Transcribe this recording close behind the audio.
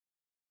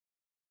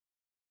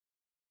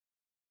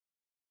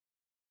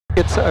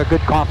It's a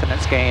good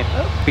confidence gain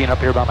being up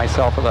here by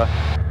myself for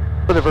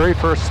the very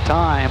first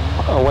time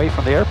away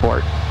from the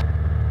airport.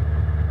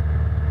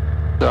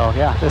 So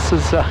yeah, this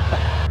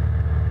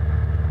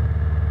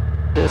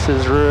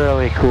is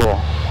really cool.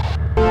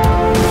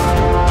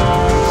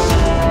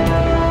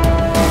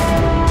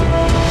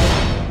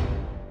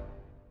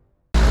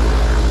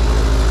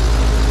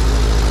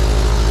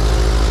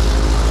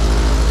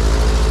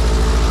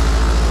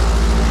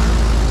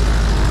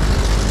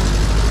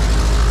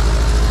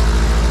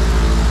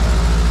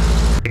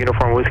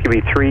 Uniform Whiskey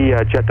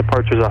B3, jet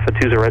departures off of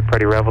 20 right,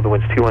 priority arrival, the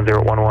wind's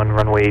 21011,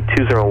 runway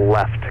 20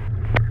 left.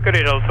 Good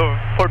day, so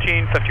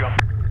 1451.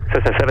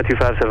 Cessna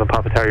 7257,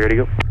 Papa Tower, you ready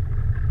to go?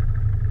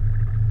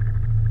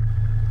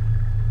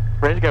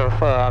 Ready to go,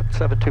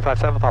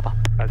 7257 Papa.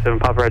 57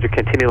 Papa, roger,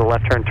 continue the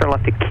left turn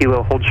left to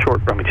Kilo, hold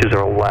short, runway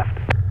 20 left.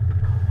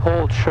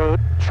 Hold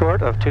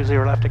short of 20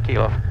 left to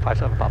Kilo,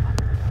 57 Papa.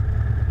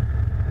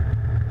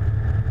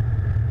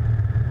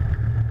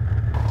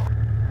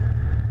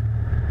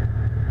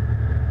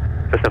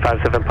 Cessna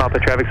 57 Papa,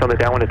 traffic's on the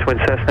downwind of Twin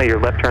Cessna, your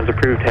left turn's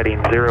approved, heading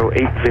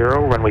 080,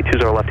 runway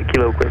 20 left to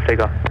Kilo, clear for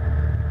takeoff.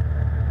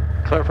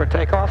 Clear for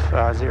takeoff,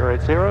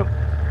 080,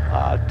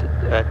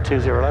 at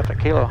 20 left at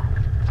Kilo,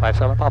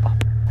 57 Papa.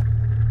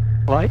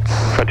 Lights.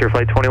 Frontier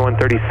Flight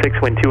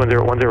 2136, wind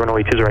 21010,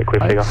 runway 20 right, clear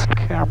for takeoff.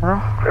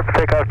 Camera. Clear for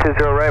takeoff, 20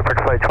 right,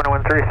 Frontier Flight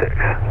 2136.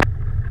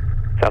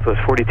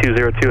 Southwest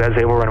 4202, as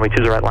able, runway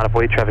 20 right, line up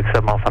wait, traffic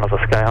 7 miles final to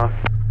Skyhawk.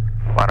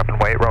 Line up and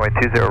wait, runway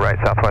 20 right,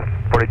 Southwest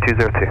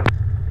 4202.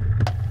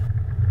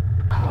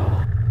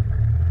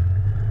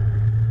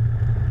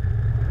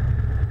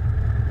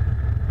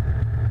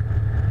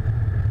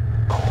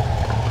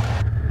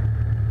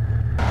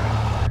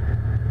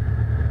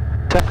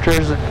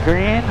 Temperatures in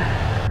green,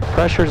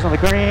 pressures on the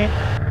green,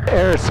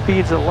 air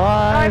speeds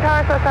alive.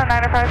 Tower, Cessna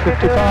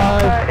 952,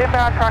 55.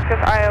 Inbound practice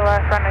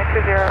ILS, runway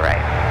 20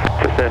 right.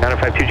 Cessna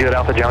 952 at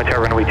Alpha, John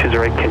Tower, runway 20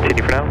 right,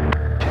 continue for now.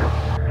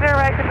 0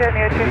 right,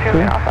 continue,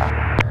 20 Alpha.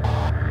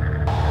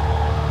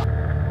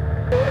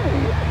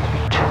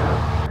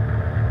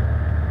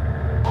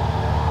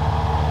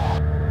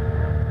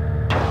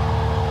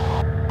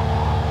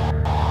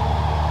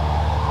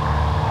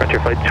 Frontier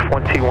Flight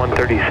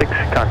 2136,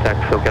 contact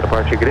SoCal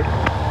departure, good day.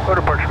 Go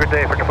departure, good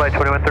day, Frontier Flight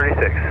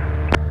 2136.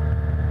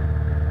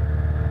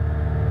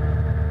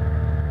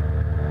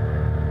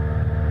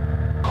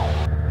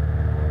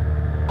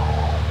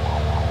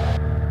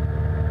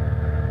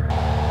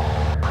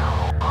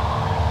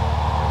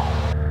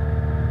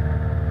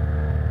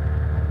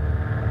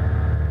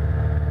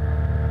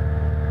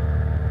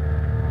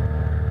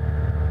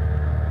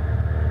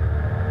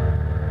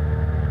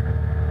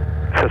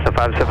 Cessna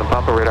 57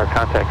 Papa, radar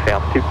contact, say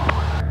altitude.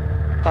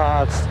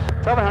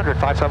 700,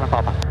 57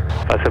 Papa.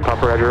 57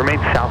 Papa, roger, remain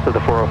south of the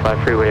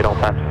 405 freeway at all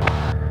times.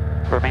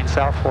 Remain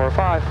south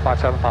 405,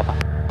 57 Papa.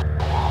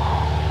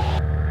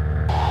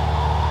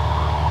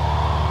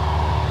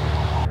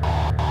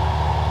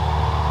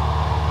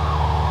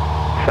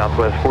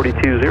 Southwest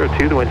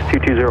 4202, the wind's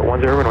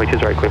 22010, runway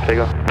 20 right, clear for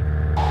takeoff.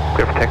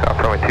 Clear for takeoff,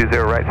 runway 20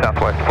 right,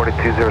 Southwest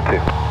 4202.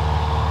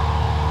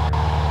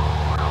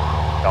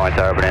 John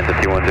Tower, Bonanza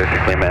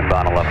 2106 Lima,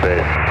 inbound on left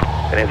base.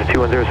 Bonanza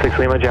 2106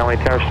 Lima, John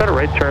Tower, start a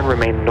right turn,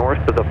 remain north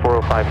of the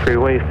 405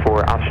 freeway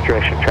for opposite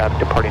direction traffic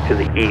departing to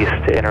the east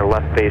to enter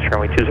left base,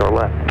 runway 20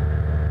 left.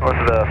 North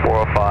of the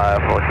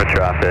 405, look for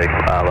traffic,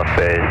 left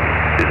base,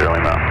 20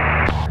 Lima.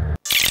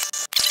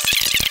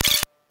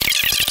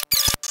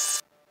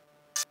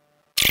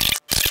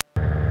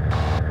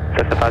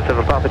 Cessna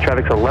 57 Papa,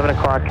 traffic's 11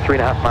 o'clock,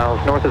 3.5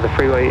 miles north of the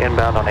freeway,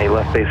 inbound on a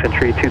left base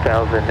entry,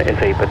 2000 is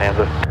a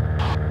Bonanza.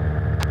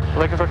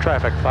 Looking for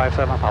traffic,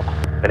 57 Papa.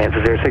 Bonanza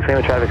 06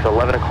 Lima, traffic's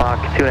 11 o'clock,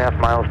 2.5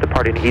 miles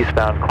departing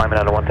eastbound, climbing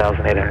out of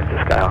 1,800 to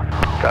Skyhawk.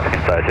 Traffic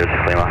inside 06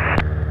 Lima.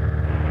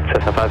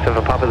 Cessna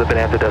 57 Papa, the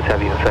Bonanza does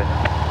have you in sight.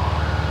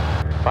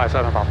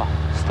 57 Papa,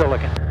 still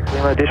looking.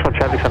 Lima, additional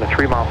traffic's on a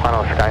 3-mile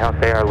final at Skyhawk.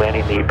 They are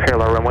landing the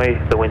parallel runway.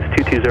 The wind's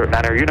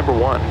 2209, you're number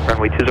 1,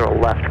 runway 20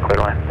 left, clear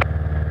to land.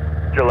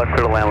 Your left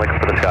clear to land, looking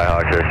for the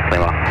Skyhawk, 06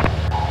 Lima.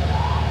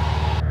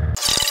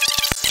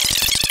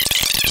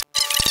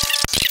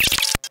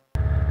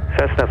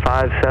 Cessna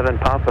 57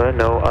 Papa,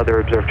 no other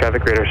observed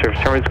traffic, radar service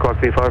terminals, squawk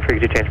V4,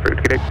 frequency change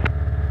approved, good day.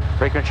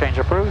 Frequency change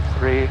approved,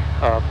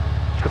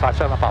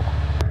 257 Papa.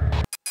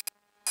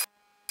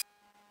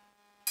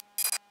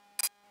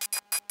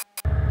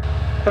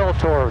 El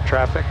Toro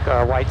traffic,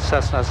 white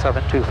Cessna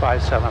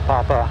 7257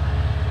 Papa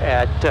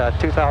at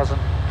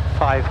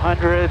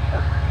 2,500,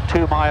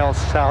 2 miles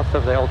south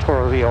of the El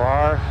Toro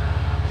VOR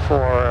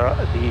for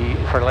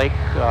Lake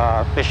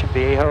Mission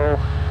Viejo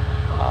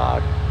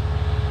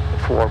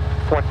for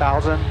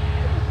 4,000,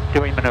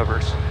 doing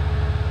maneuvers.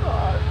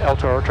 El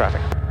Toro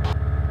traffic.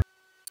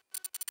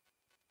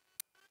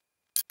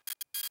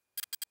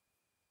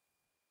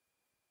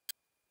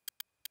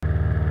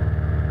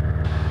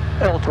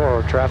 El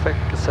Toro traffic,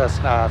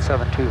 Cessna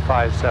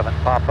 7257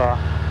 Papa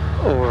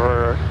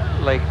over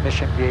Lake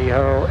Mission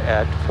Viejo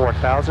at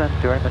 4,000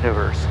 doing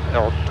maneuvers.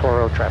 El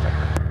Toro traffic.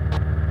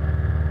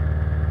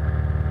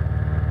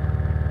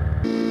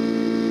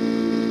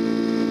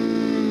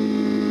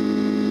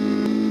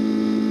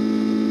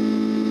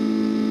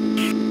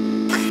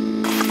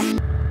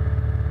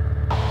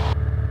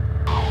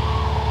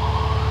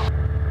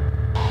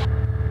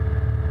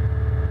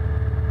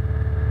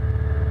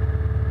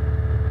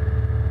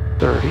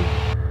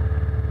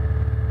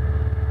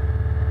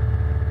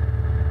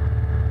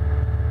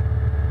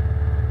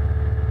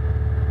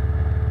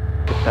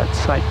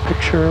 side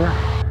picture.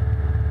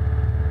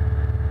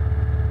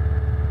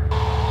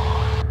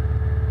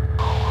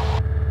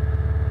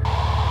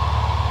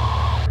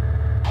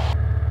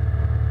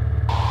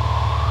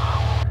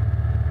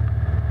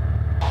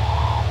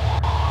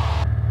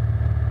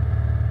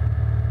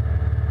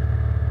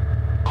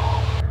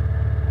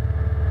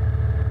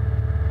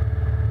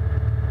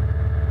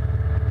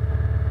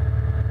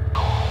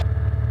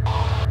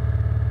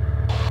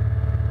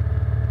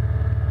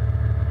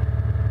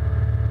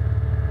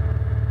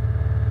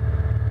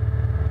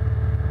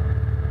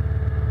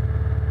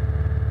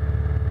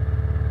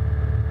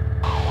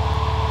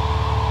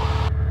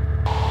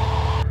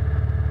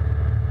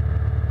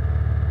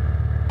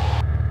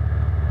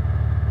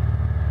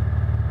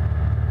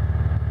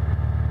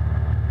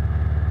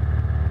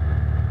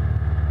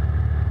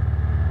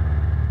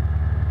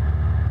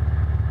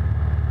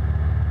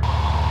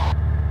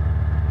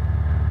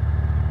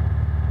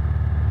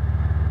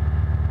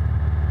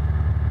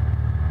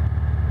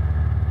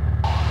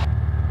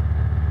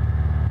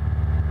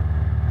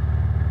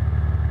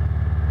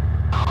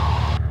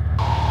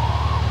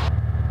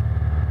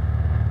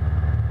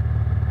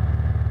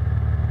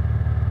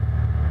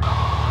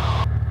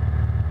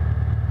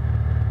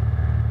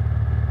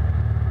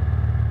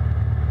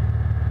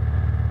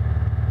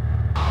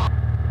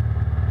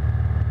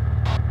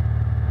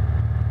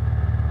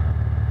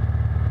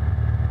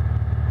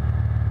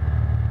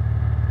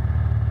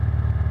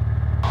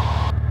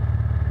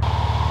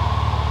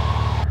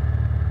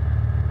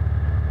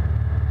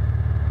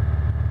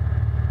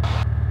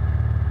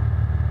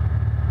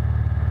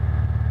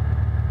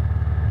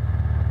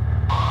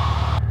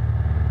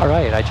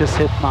 Alright, I just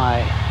hit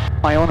my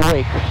own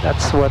wake.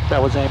 That's what I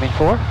was aiming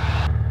for.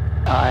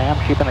 I am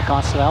keeping a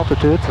constant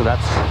altitude, so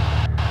that's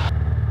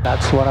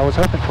what I was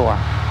hoping for.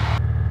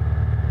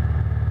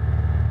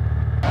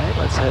 Alright,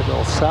 let's head a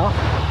little south.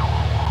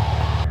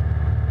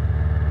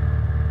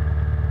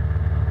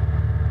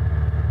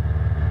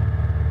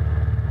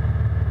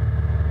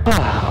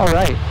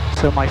 Alright,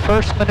 so my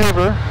first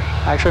maneuver,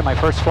 actually my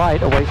first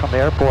flight away from the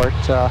airport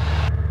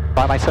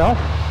by myself.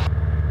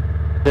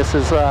 This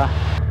is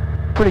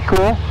pretty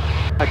cool.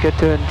 I get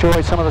to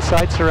enjoy some of the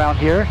sights around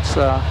here. It's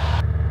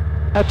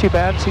not too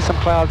bad. See some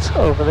clouds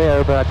over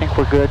there, but I think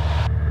we're good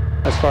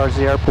as far as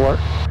the airport.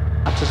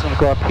 I'm just going to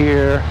go up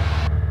here,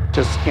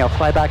 just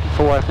fly back and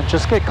forth and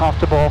just get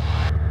comfortable.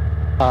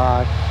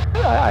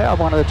 I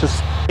want to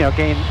just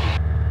gain.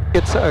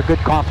 It's a good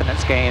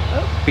confidence gain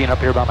being up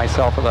here by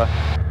myself for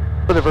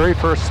the very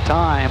first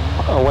time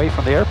away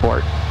from the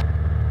airport.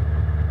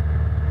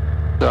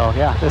 So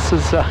yeah, this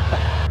is.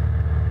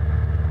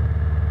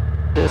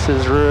 This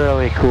is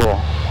really cool.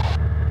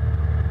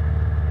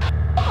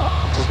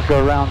 Just to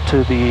go around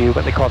to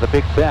what they call the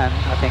Big Bend,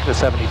 I think the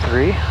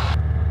 73,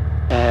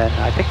 and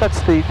I think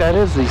that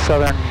is the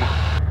southern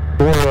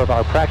border of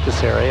our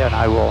practice area, and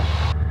I will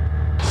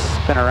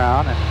spin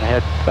around and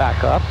head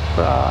back up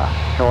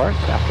north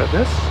after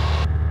this.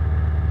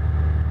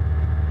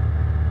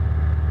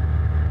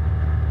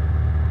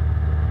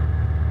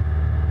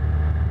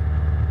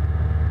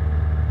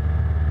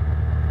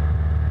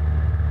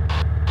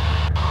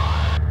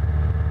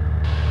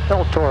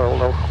 El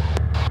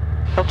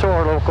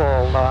Toro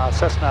local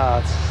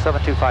Cessna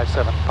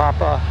 7257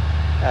 Papa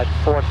at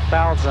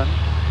 4,000,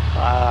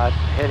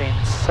 heading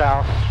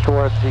south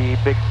toward the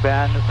Big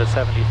Bend, the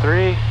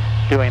 73,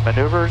 doing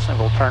maneuvers, and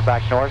we'll turn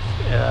back north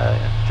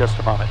in just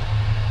a moment.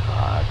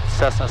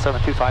 Cessna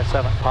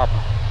 7257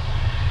 Papa,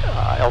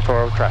 El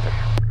Toro traffic.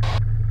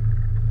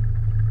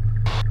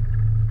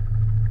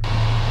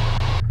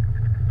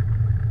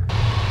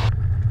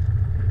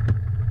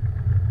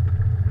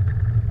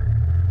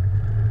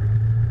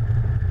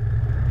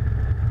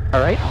 All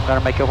right, I'm going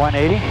to make a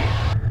 180.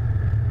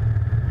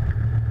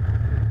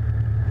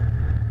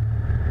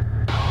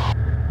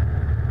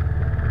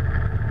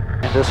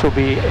 And this will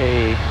be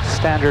a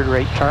standard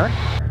rate turn,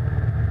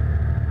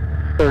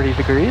 30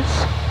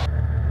 degrees.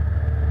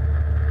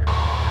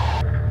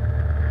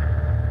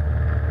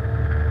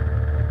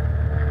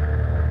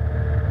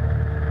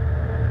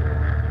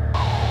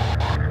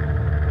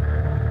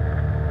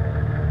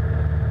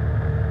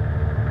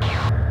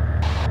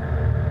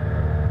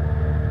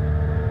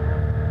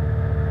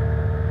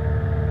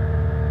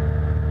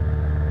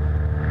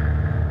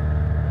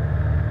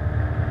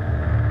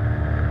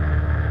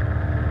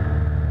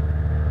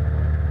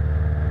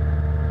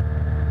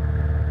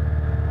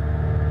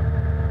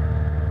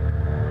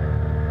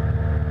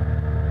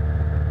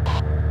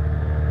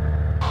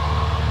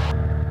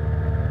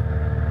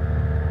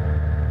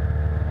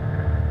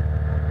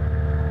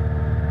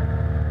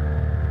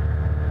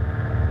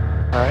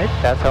 Alright,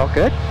 that felt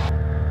good.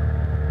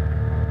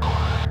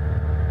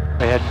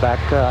 We head back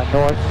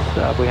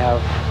north. We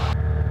have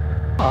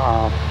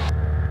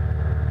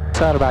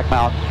Saddleback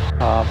Mountain.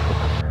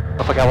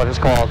 I forgot what it's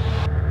called.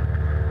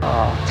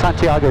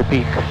 Santiago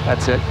Peak,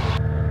 that's it.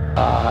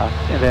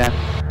 And then,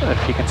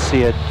 if you can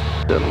see it,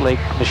 the Lake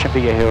Mission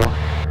Viejo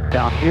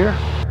down here.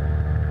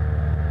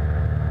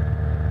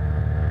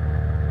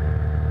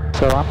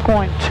 So I'm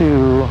going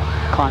to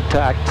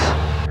contact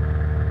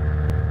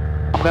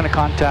I'm going to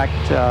contact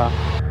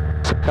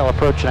SoCal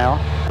Approach now,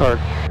 or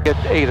get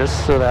ATIS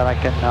so that I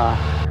can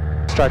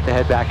start to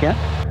head back in.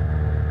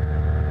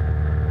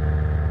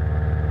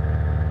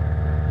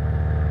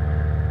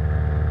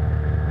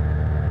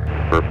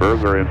 For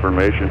further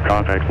information,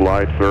 contact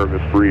flight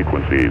service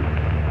frequencies.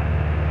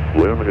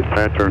 Limited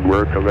pattern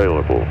work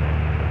available.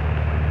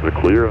 The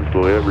clearance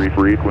delivery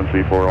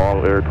frequency for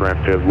all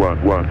aircraft is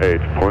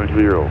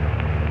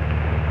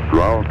 118.0.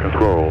 Ground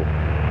control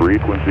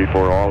frequency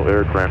for all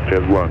aircraft is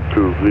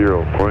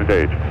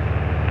 120.8.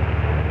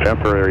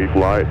 Temporary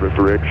flight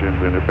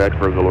restrictions in effect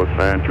for the Los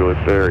Angeles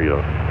area,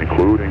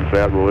 including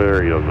several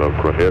areas of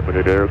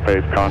prohibited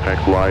airspace.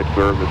 Contact flight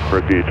service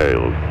for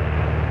details.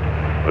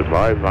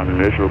 Advise on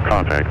initial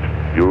contact.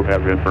 You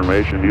have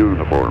information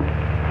uniform.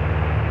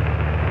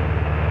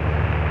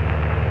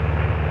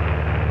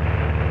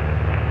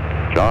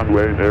 John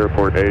Wayne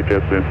Airport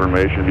ATIS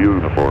information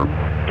uniform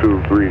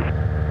 23.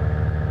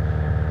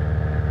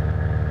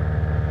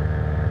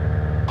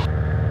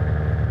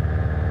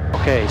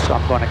 Okay, so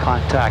I'm going to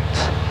contact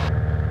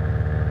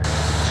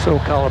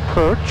SoCal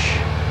Approach,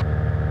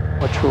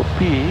 which will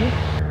be,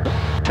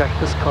 check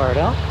this card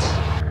out.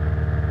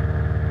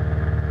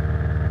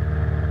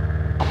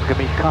 I'm going to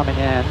be coming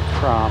in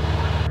from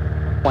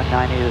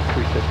 190 to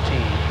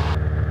 315.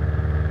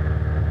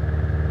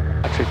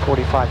 Actually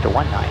 45 to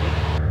 190.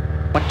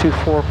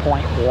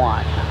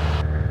 124.1.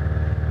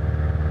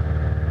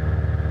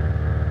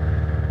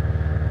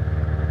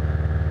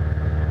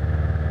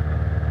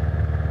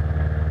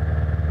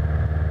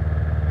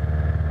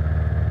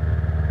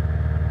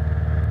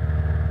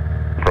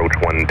 Approach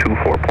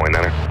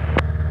 124.9.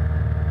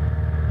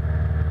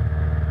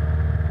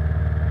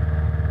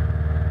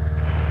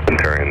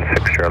 Turn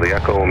 6 Charlie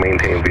Echo,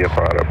 maintain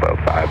VFR above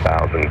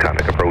 5,000,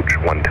 contact approach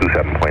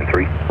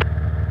 127.3.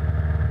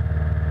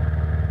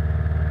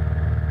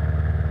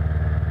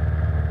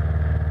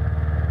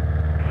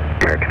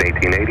 American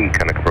 1880,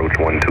 contact approach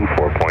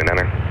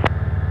 124.9.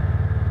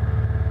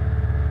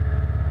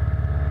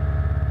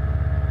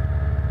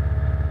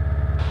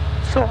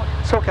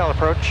 SoCal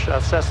Approach,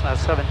 Cessna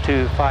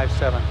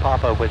 7257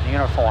 Papa with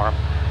uniform,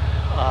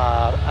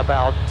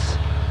 about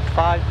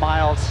 5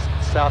 miles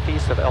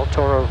southeast of El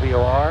Toro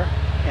VOR,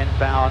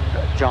 inbound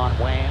John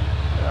Wayne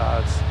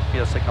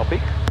via Signal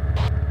Peak.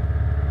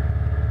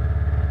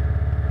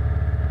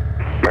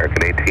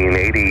 American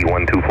 1880,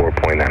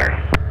 124.9.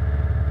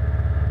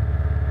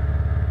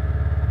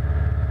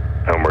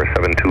 Number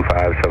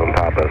 7257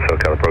 Papa,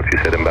 SoCal Approach, you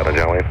said inbound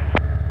John Wayne?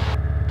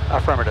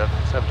 Affirmative,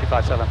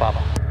 7257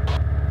 Papa.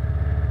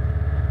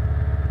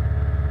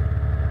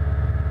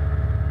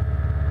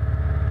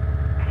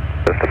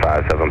 Just the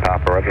 57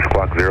 Papa, Roger,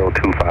 squawk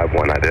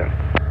 0251, ident.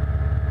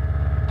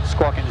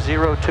 Squawking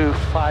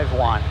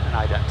 0251 and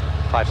ident,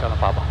 57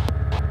 Papa.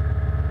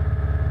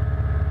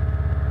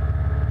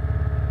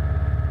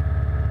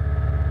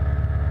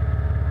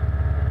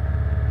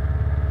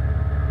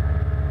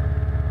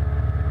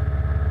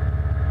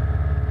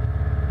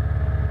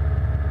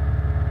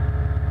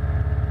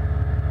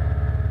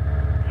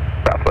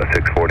 Southwest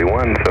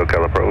 641,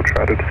 SoCal Approach,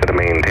 Roger, set to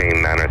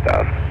maintain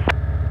 900,000.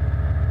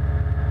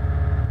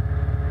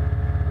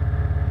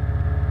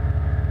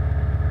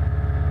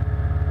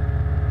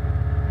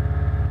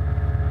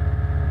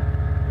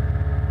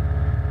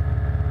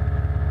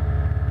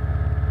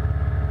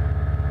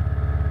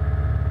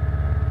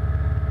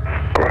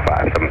 Number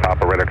 57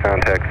 Papa, radar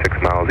contact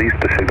 6 miles east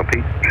of Signal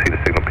Peak. Proceed to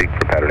Signal Peak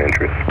for pattern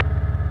entry.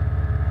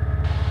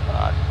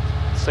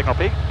 Signal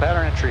Peak,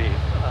 pattern entry,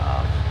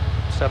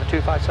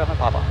 7257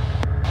 Papa.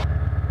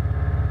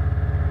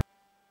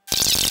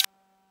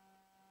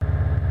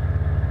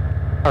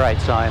 All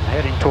right, so I'm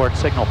heading towards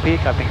Signal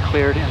Peak. I've been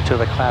cleared into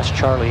the Class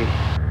Charlie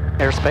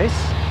airspace.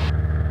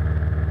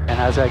 And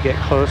as I get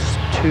close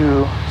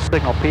to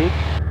Signal Peak,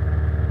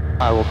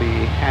 I will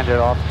be handed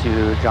off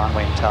to John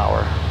Wayne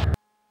Tower.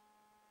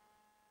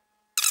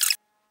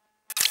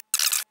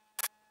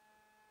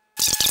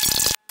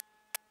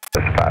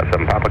 This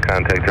 57 Papa,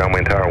 contact John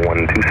Wayne Tower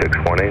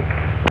 126.8.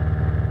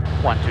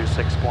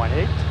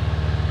 126.8,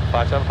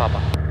 57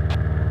 Papa.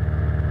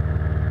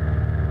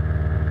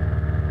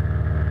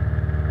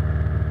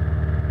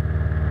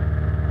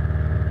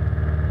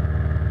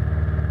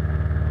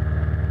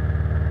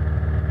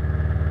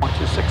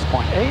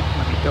 Let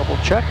me double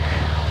check.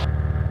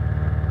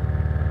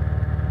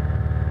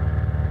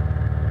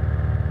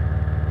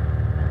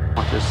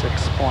 On to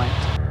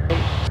 6.8.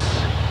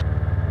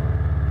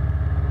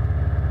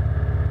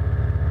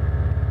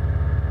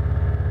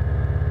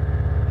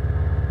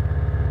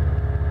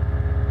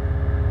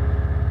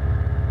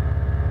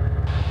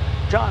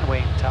 John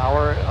Wayne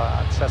Tower,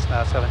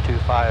 Cessna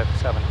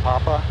 7257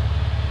 Papa,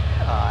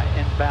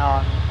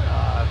 inbound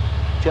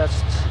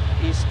just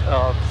east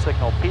of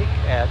Signal Peak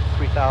at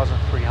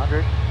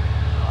 3,300,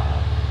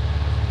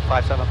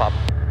 57 Papa.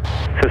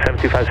 So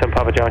 7257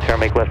 Papa, John Tower,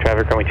 make left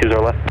traffic, runway 20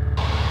 left.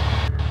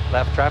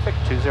 Left traffic,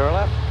 20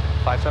 left,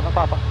 57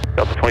 Papa.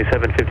 Delta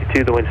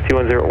 2752, the wind's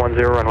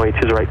 21010, runway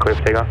 20 right, clear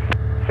for takeoff.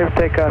 Clear for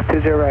takeoff,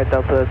 20 right,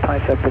 Delta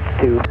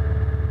 2752.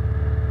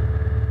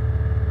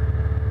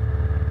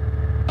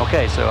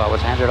 Okay, so I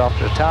was handed off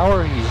to the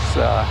tower. He's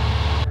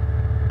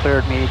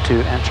cleared me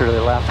to enter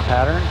the left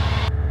pattern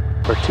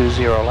for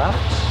 20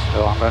 left.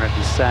 So I'm going to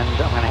descend.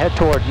 I'm going to head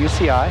toward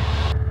UCI,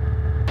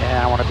 and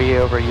I want to be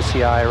over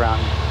UCI around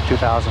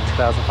 2,000,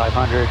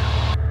 2,500,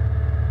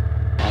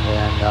 and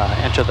then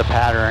enter the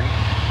pattern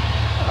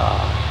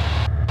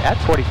at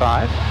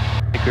 45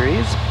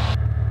 degrees,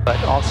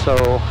 but also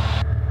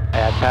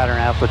at pattern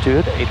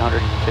altitude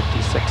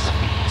 856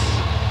 feet.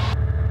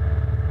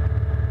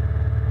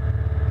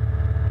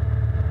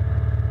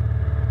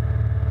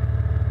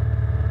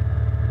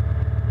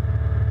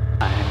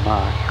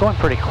 I'm going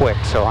pretty quick,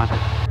 so I'm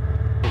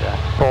going to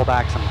pull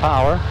back some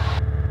power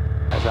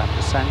as I'm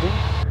descending.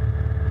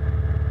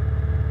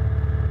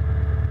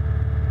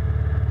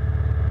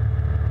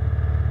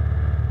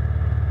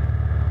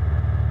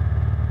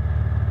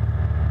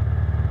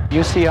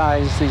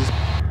 UCI is these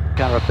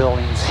kind of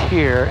buildings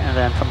here, and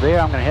then from there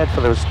I'm going to head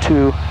for those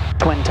two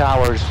twin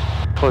towers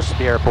close to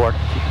the airport,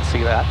 if you can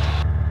see that.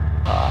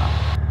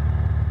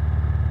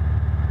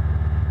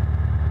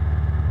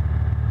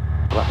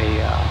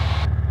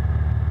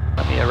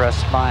 Let me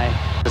arrest my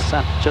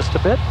descent just a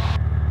bit.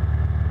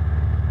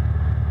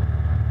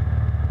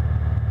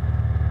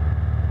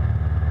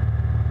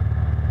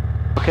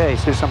 Okay,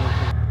 so some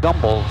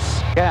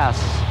gumballs. Gas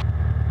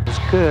is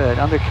good.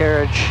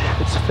 Undercarriage,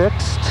 it's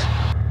fixed.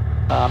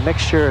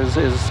 Mixture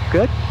is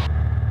good.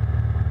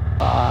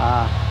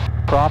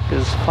 Prop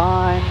is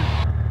fine,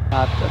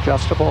 not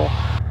adjustable.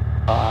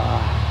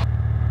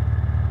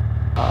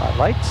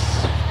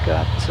 Lights,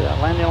 got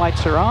landing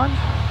lights are on.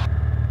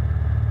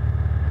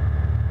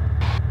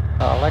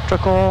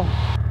 Electrical,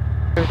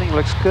 everything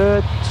looks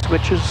good.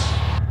 Switches.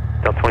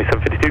 Delta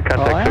 2752,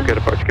 contact, okay,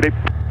 departure, good day.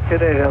 Good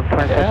day, Delta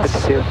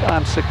 2752. Yes,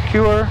 I'm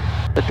secure.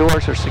 The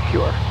doors are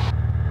secure.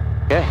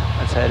 Okay,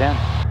 let's head in.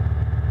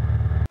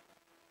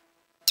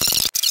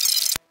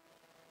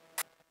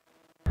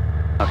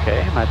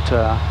 Okay, I'm at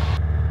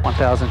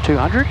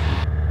 1,200.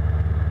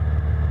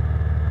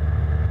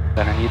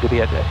 Then I need to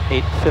be at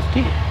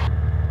 850.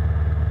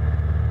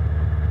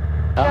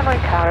 Runway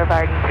Tower,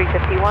 Vardy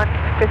 351,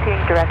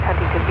 proceeding direct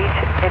Huntington Beach,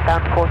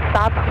 inbound full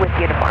stop with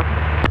uniform.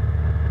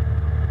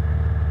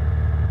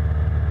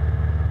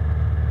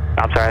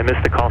 I'm sorry, I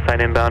missed the call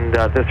sign inbound,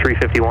 the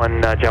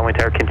 351 John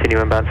Tower, continue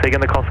inbound. Say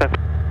again the call sign.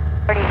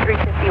 Vardy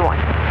 351.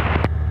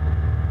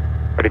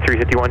 Vardy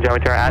 351 John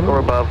Tower at or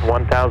above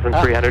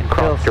 1,300,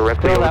 cross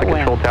directly over the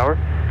control tower.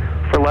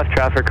 For left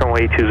traffic,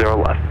 runway 20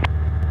 left.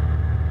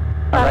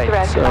 All right,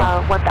 direct so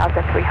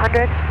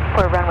 1,300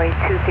 for runway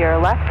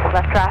 20 left,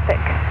 left traffic,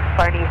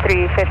 Vardy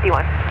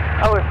 351.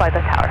 Overfly the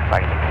tower,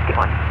 Vardy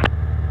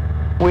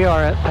 351. we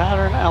are at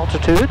pattern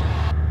altitude.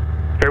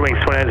 Fair wings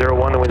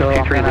 2901, the wind is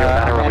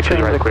 230, runway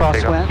 20 right, the clear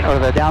takeoff. crosswind, or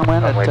the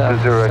downwind at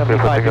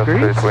 75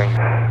 degrees. Wings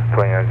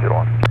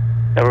 2901.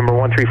 November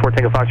 134,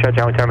 Tango Foxtrot,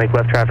 John Tower, make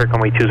left traffic,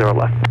 runway 20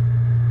 left.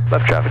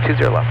 Left traffic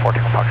 20 left, 4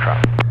 Tango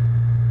Foxtrot.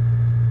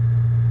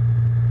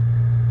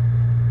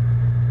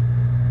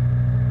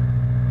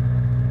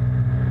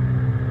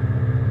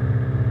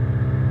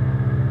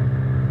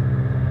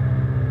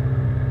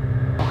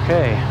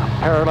 Okay,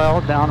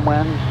 parallel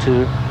downwind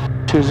to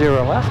 20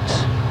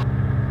 left.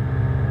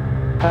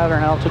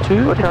 Pattern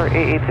altitude. Tower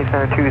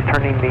 88692 is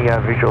turning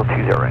the visual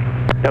 20 right.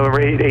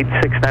 November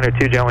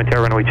 88692, John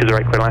Tower, runway 20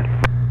 right, clear line.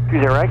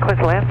 20 right, clear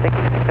to land, thank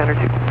you,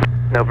 692.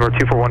 November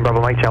 241,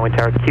 Bravo Mike, John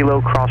Tower, Kilo,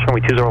 cross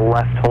runway 20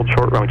 left, hold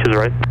short, runway 20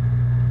 right.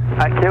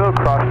 At Kilo,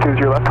 cross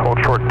 20 left, hold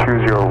short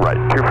 20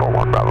 right,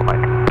 241, Bravo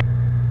Mike.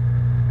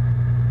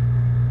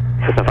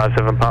 Cessna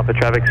 57 Papa,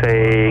 traffic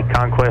say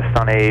Conquest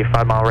on a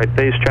 5-mile right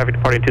base, traffic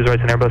departing 20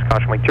 rights and Airbus,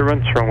 caution wing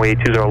turbulence, runway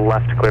 20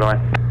 left, clear to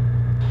land.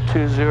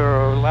 20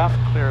 left,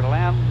 clear to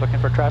land, looking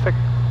for traffic,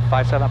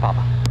 57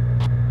 Papa.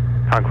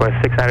 Conquest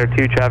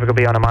 692, traffic will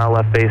be on a mile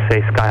left base,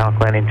 say Skyhawk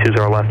landing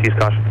 20 left, use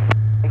caution.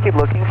 Keep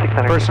looking,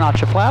 600. First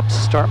notch of flaps,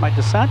 start my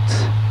descent.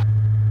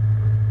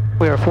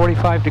 We are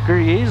 45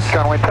 degrees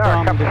John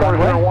Tower, from the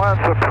runway. 401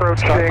 is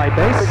approaching. Start my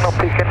base. Signal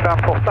peak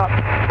inbound, full stop.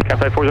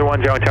 Captain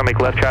 401, John Tower, make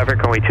left traffic,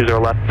 runway 20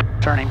 left.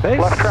 Turning base.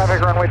 Left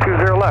traffic, runway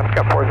 20 left,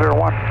 got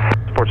 401.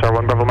 Sports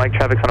R1, Bravo Mike,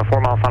 traffic's on a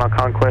 4-mile final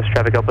Conquest,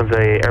 traffic opens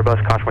a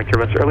Airbus, caution wing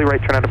turbulence, early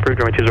right turn out approved,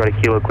 runway 20 right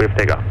at Kilo, clear for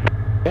takeoff.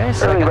 Okay, Early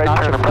second right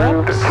notch turn of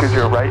approved, flaps.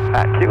 20 right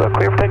at Kilo,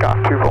 clear for takeoff,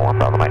 241,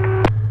 Bravo Mike.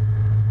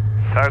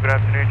 Tower, good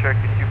afternoon,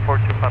 Cherokee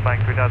 2425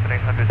 Mike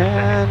 3800,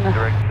 And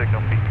direct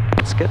signal peak.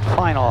 let's get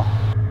final.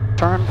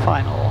 Turn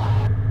final.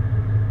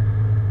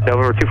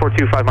 November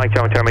 2425 Mike,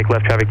 John Tower, make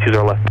left traffic 20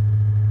 left.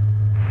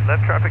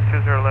 Left traffic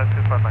 20 left,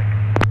 25 Mike.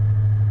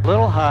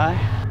 Little high.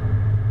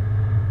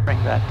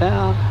 Bring that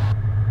down.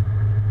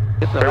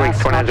 Get the Fair wings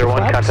last notch of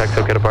 2901, flaps. contact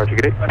SoCal departure,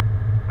 good day.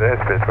 This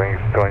is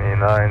wings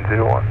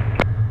 2901.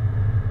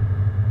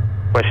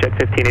 WestJet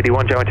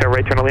 1581, John Tower,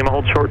 right turn to Lima,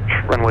 hold short,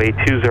 runway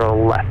 20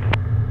 left.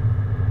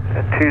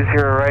 20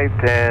 right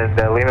and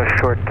Lima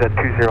short 20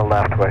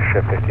 left,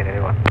 WestJet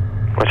 1581.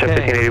 WestJet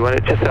Okay.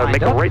 1581, just make a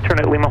Lined up. right turn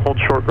at Lima, hold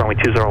short, runway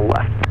 20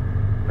 left.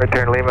 Right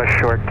turn Lima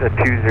short 20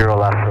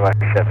 left for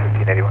WestJet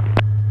 1581.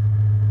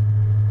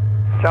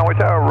 John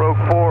Tower, Rogue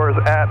 4 is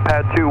at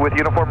pad 2 with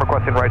uniform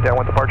requesting right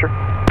downwind departure.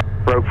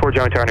 Rogue 4,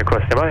 John Tower,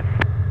 request standby.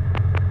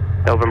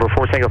 November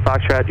 4 Tango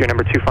Foxtrot, your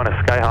number 2 fun is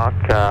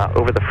Skyhawk.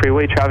 Over the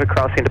freeway, traffic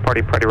crossing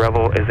departing Party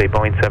Revel is a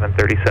Boeing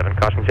 737.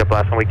 Caution jet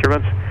blast on weak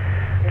turbines.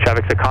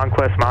 Traffic's a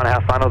Conquest, mile and a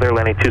half final there,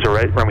 landing 20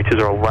 right, runway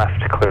 20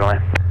 left, clear to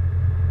land.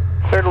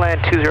 Clear to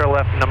land 20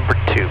 left, number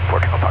 2, 4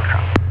 Tango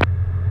Foxtrot.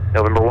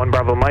 November 1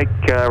 Bravo Mike,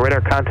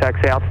 radar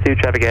contacts altitude,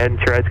 traffic ahead and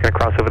to your right, it's going to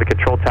cross over the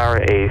control tower,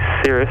 a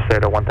Cirrus there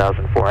to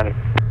 1,400.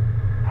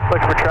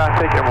 Looking for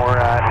traffic and we're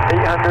at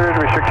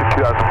 800, restricted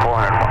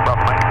 2,400,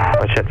 Bravo Mike.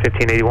 Jet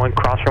 1581,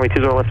 cross runway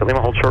 20 left at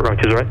Lima, hold short, runway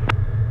 20 right.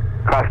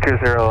 Cross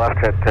 20 left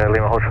at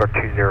Lima, hold short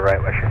 20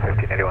 right, Western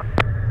 1581.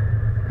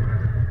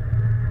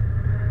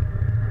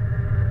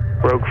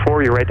 Rogue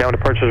 4, your right down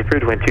departure is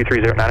approved, wind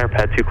 2309er,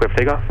 pad 2 clear for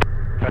takeoff.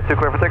 Pad 2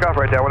 clear for takeoff,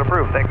 right downwind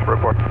approved, thanks for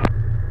report.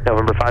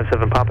 November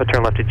 57 Papa,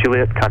 turn left to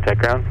Juliet, contact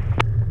ground.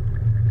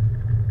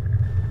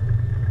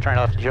 Turn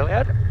left to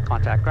Juliet,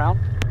 contact ground.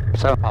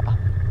 7 Papa.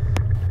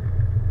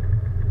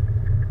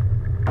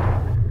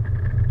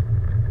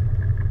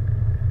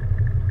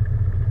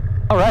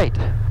 All right.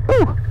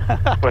 Woo!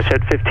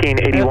 Westjet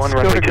 1581,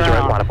 runway 20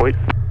 right, line up weight.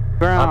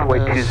 Ground Runway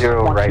 20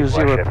 right,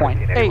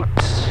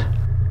 120.8.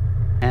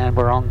 And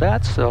we're on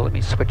that, so let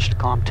me switch to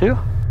COM 2.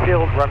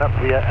 Field run up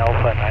via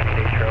Alpha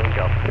 98 Charlie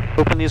Delta.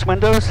 Open these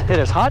windows, hit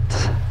us hot.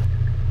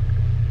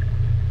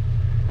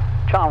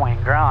 John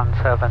Wayne ground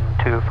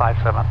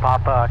 7257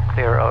 Papa,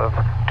 clear of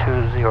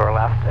 20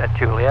 left at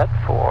Juliet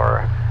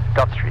for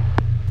Dove Street.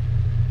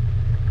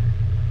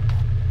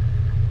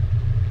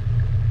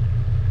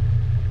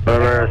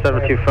 November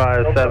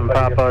 7257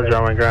 Papa,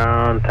 John Wayne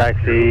ground,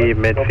 taxi,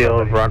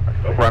 midfield,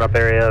 run up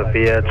area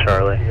via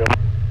Charlie.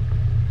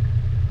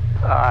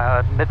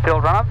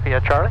 Midfield run up via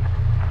Charlie,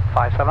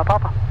 57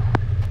 Papa.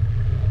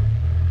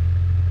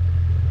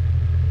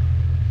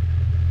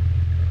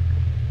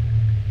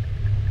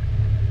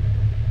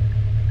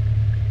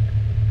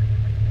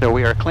 So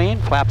we are clean,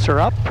 flaps are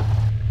up,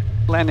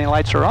 landing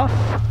lights are off.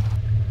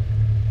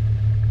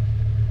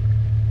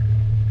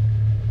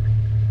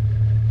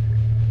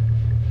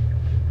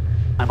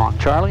 I'm on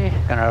Charlie,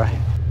 gonna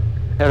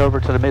head over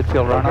to the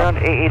midfield run up. Ground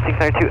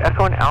 88692,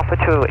 Echo and Alpha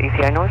to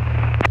ACI North.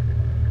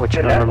 Which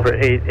is Number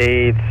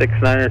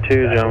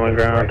 88692, John Wayne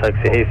ground,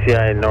 taxi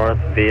ACI North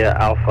via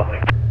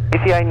Alpha.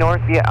 ACI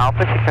North via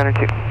Alpha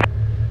 602.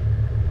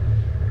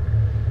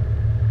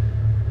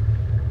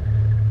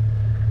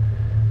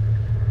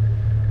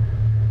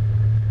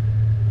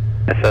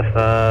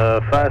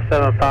 Cessna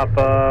 57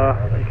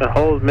 Papa, you can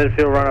hold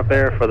midfield run up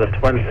air for the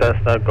twin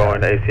Cessna going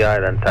to ACI,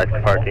 then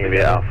taxi parking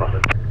via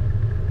Alpha.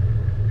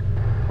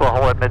 We'll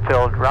hold at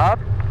midfield run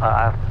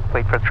up,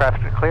 wait for the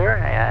traffic to clear,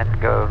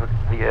 and go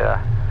via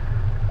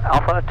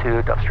Alpha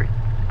to Dove Street,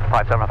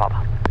 57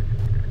 Papa.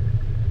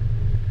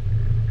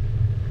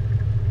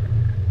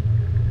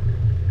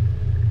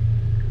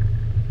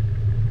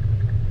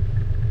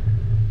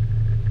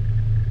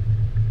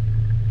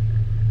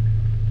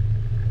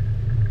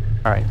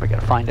 All right, we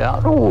gotta find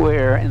out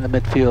where in the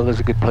midfield is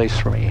a good place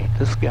for me.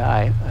 This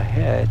guy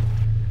ahead.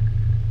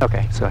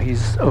 Okay, so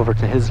he's over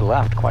to his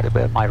left quite a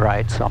bit, my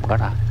right, so I'm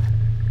gonna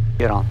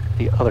get on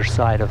the other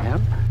side of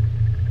him.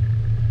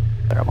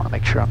 But I wanna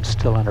make sure I'm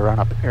still in the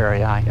run-up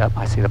area. Yep,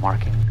 I see the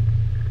marking.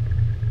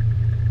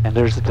 And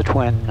there's the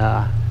twin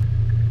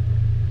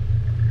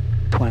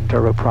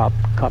turboprop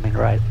coming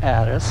right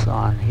at us.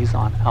 He's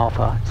on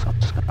Alpha, so I'm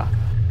just gonna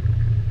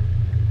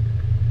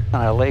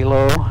lay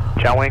low.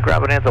 John Wayne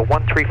ground Bonanza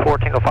 134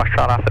 Tango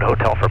Foxtrot off at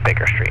Hotel for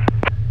Baker Street.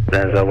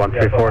 Bonanza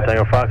 134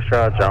 Tango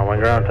Foxtrot, John Wayne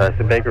ground,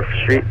 taxi Baker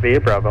Street via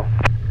Bravo.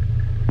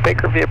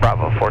 Baker via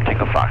Bravo, 4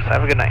 Tango Fox.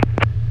 Have a good night.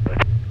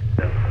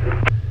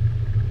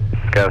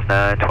 Skywest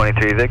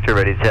 923 Victor,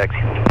 ready to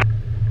taxi.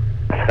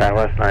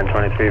 Skywest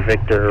 923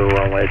 Victor,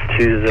 runway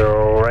 20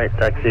 right,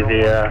 taxi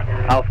via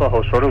Alpha,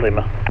 hold short of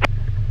Lima.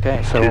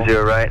 Okay, so 20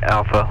 right,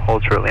 Alpha,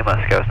 hold short Lima,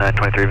 Skywest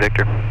 923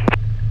 Victor.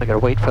 I gotta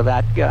wait for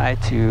that guy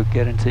to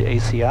get into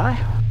ACI,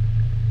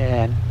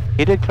 and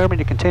he did clear me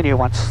to continue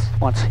once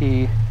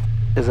he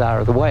is out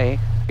of the way,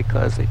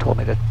 because they told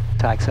me to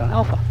taxi on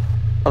Alpha.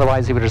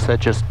 Otherwise, he would have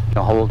said just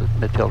hold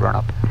midfield run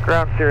up.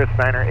 Ground Cirrus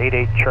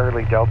 988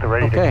 Charlie Delta,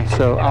 ready to Okay,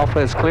 so Alpha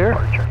is clear.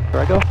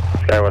 Where I go?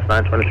 Skywest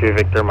 923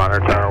 Victor,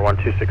 monitor tower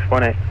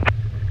 126.8.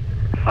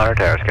 Monitor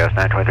tower, Skywest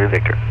 923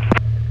 Victor.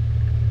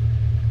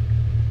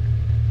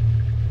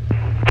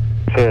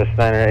 Cirrus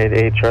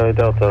 988 Charlie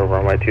Delta,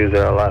 runway 20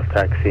 left,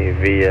 taxi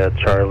via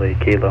Charlie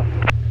Kilo.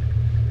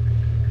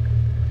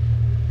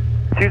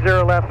 20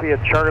 left via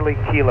Charlie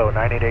Kilo,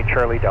 988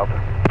 Charlie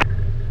Delta.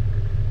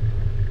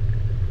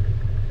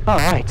 All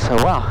right, so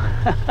wow.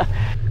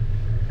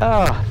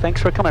 Oh,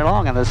 thanks for coming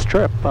along on this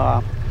trip.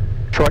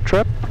 Short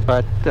trip,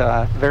 but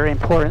very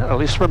important, at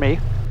least for me.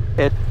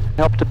 It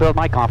helped to build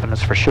my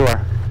confidence for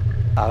sure.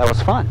 That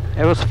was fun.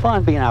 It was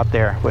fun being out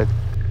there with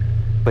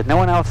no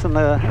one else in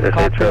the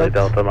cockpit. Charlie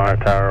Delta,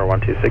 monitor tower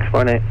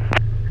 126.8.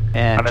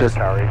 And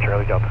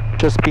Charlie Delta.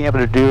 just being able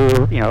to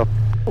do,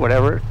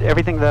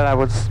 everything that I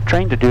was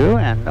trained to do,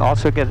 and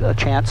also get a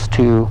chance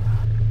to,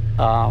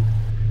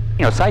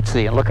 you know,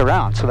 sightsee and look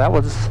around. So that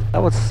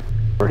was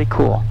pretty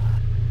cool.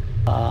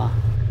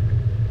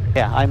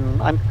 Yeah,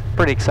 I'm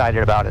pretty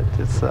excited about it.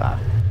 It's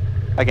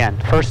again,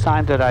 first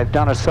time that I've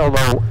done a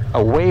solo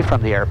away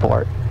from the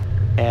airport.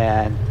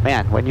 And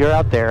man, when you're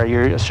out there,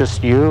 it's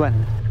just you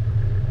and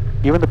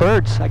the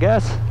birds, I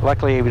guess.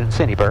 Luckily, we didn't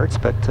see any birds,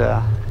 but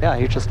yeah,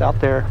 you're just out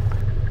there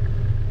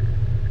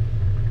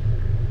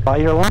by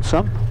your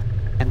lonesome,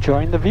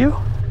 enjoying the view.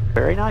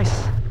 Very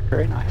nice,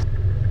 very nice.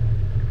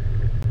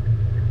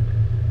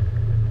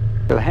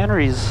 So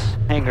Henry's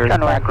hangar is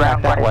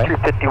back that way.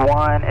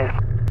 251 is.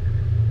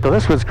 So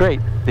this was great.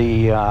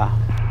 The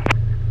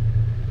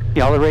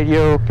all the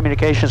radio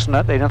communications,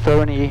 they didn't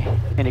throw any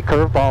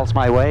curveballs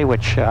my way,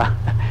 which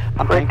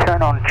I'm thankful.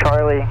 Turn on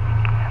Charlie,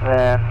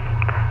 then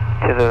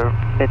to the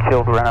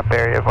midfield run-up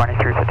area of Barney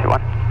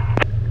 351.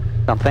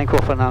 I'm thankful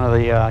for none of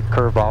the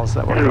curveballs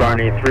that were thrown.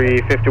 Barney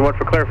 351,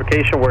 for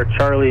clarification, where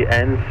Charlie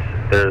ends,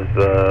 there's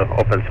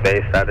open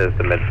space. That is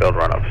the midfield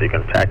run-up, so you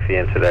can taxi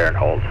into there and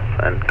hold,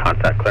 and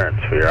contact clearance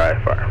for your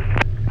IFR.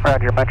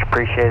 Roger, much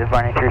appreciated,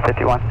 Barney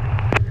 351.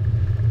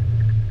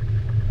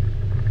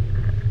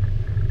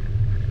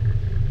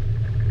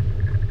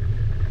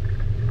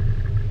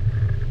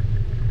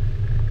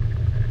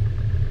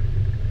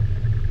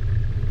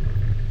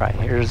 Right,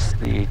 here's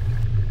the, I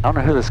don't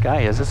know who this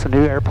guy is. It's a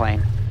new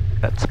airplane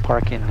that's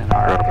parking in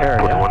our area.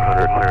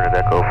 2100, clearing at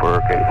Echo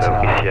for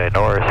ACI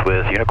Norris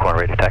with Unicorn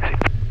radio taxi.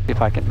 See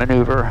if I can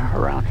maneuver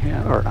around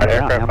him, or not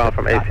around him, but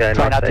from ACI Norris,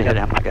 try not to hit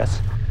him, I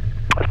guess.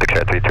 Let's picture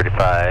at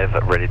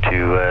 335, ready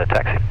to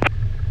taxi.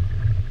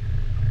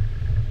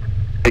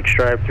 Big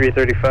Stripe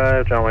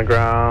 335, John Wayne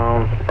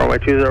ground, runway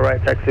 20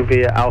 right, taxi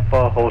via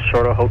Alpha, hold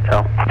short of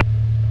hotel.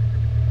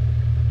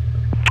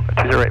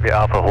 20 right via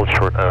Alpha, hold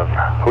short of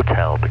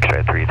hotel, Big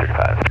Stripe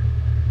 335.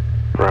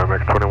 Runway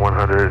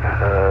 2100,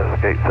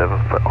 gate 7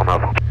 on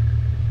Alpha.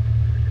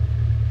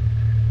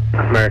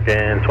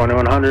 American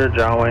 2100,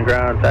 John Wayne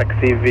ground,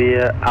 taxi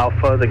via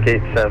Alpha, the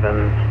gate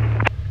 7.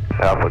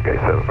 Alpha, gate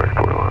 7,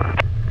 American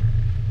 2100.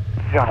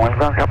 John Wayne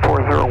ground, Cap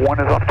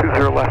 401 is off 20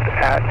 left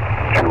at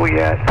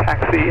Juliet,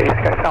 taxi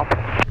ACI South.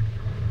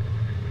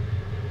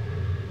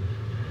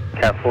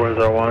 Cap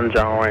 401,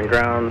 John Wayne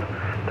ground,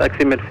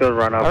 taxi midfield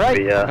run up. All right,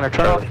 via I'm going to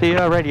turn off the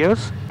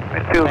radios.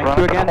 Thank you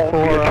again for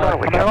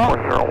coming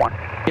along.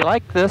 If you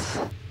like this,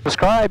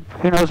 subscribe.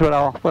 Who knows what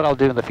I'll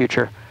do in the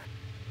future.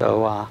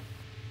 So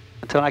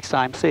until next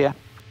time, see ya.